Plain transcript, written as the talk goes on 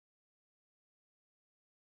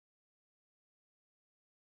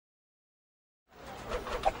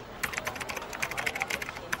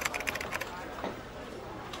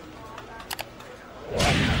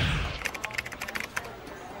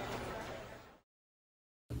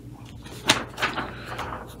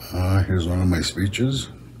Here's one of my speeches.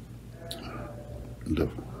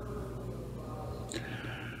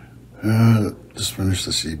 Just finished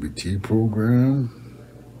the CBT program.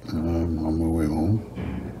 On my way home.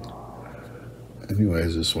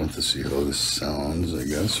 Anyways, just want to see how this sounds, I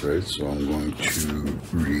guess, right? So I'm going to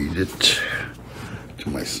read it to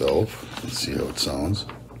myself and see how it sounds.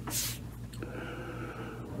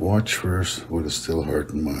 Watch first with a still heart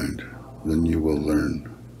and mind, then you will learn.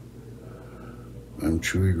 I'm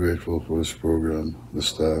truly grateful for this program, the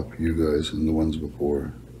staff, you guys, and the ones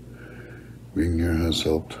before. Being here has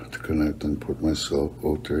helped to connect and put myself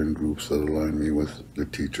out there in groups that align me with the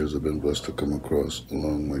teachers I've been blessed to come across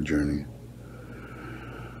along my journey.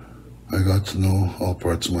 I got to know all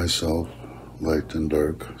parts of myself, light and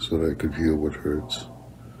dark, so that I could heal what hurts.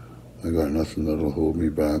 I got nothing that'll hold me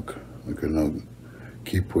back. I can now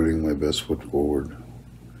keep putting my best foot forward.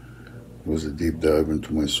 It was a deep dive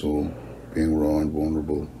into my soul, being raw and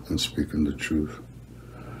vulnerable and speaking the truth.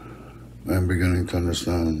 I am beginning to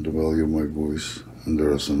understand the value of my voice, and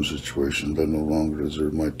there are some situations that no longer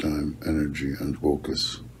deserve my time, energy, and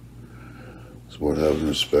focus. It's about having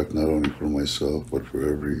respect not only for myself, but for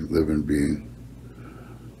every living being.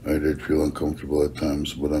 I did feel uncomfortable at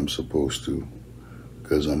times, but I'm supposed to,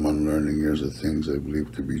 because I'm unlearning years of things I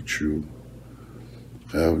believe to be true.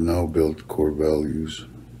 I have now built core values: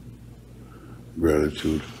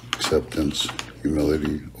 gratitude, acceptance,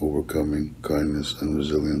 humility, overcoming, kindness, and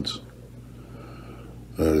resilience.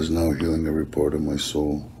 That is now healing every part of my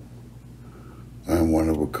soul. I am one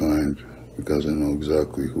of a kind because I know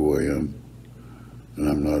exactly who I am, and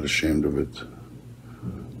I'm not ashamed of it.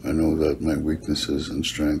 I know that my weaknesses and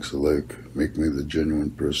strengths alike make me the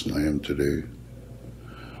genuine person I am today.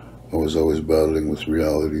 I was always battling with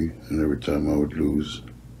reality, and every time I would lose.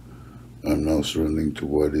 I'm now surrendering to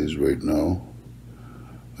what is right now.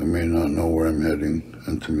 I may not know where I'm heading,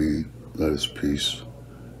 and to me, that is peace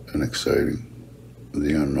and exciting,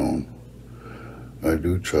 the unknown. I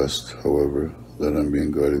do trust, however, that I'm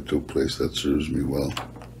being guided to a place that serves me well.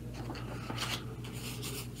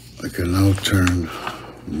 I can now turn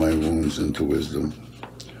my wounds into wisdom.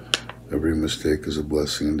 Every mistake is a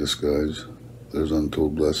blessing in disguise. There's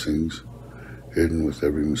untold blessings hidden with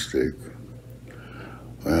every mistake.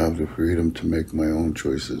 I have the freedom to make my own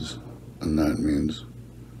choices, and that means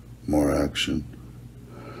more action.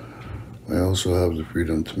 I also have the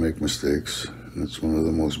freedom to make mistakes, and it's one of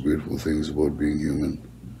the most beautiful things about being human.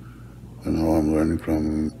 And how I'm learning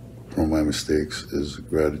from my mistakes is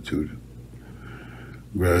gratitude.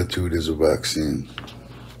 Gratitude is a vaccine.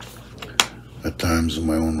 At times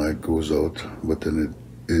my own light goes out, but then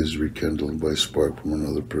it is rekindled by a spark from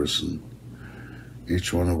another person.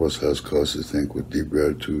 Each one of us has cause to think with deep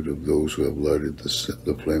gratitude of those who have lighted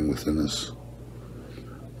the flame within us.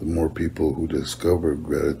 The more people who discover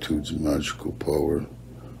gratitude's magical power,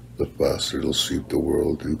 the faster it'll sweep the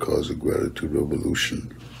world and cause a gratitude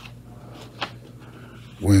revolution.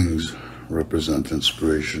 Wings represent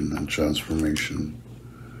inspiration and transformation.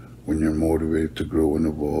 When you're motivated to grow and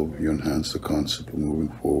evolve, you enhance the concept of moving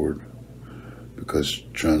forward, because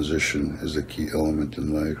transition is a key element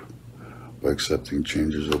in life. By accepting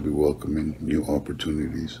changes, I'll be welcoming new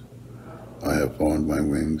opportunities. I have found my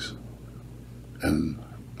wings, and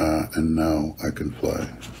now I can fly.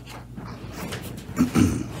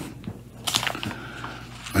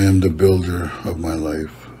 I am the builder of my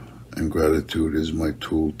life, and gratitude is my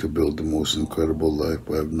tool to build the most incredible life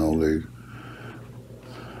I have now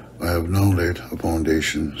laid a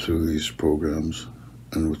foundation through these programs,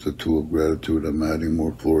 and with the tool of gratitude, I'm adding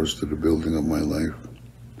more floors to the building of my life.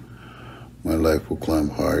 My life will climb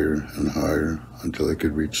higher and higher until I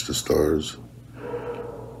could reach the stars.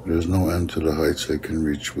 There's no end to the heights I can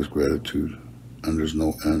reach with gratitude, and there's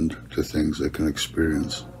no end to things I can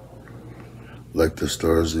experience. Like the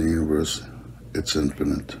stars in the universe, it's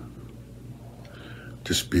infinite.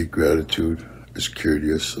 To speak gratitude is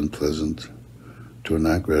courteous and pleasant. To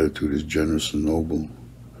enact gratitude is generous and noble.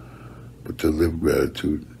 But to live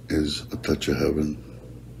gratitude is a touch of heaven.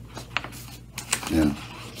 Yeah.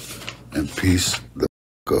 And peace the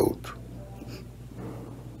out.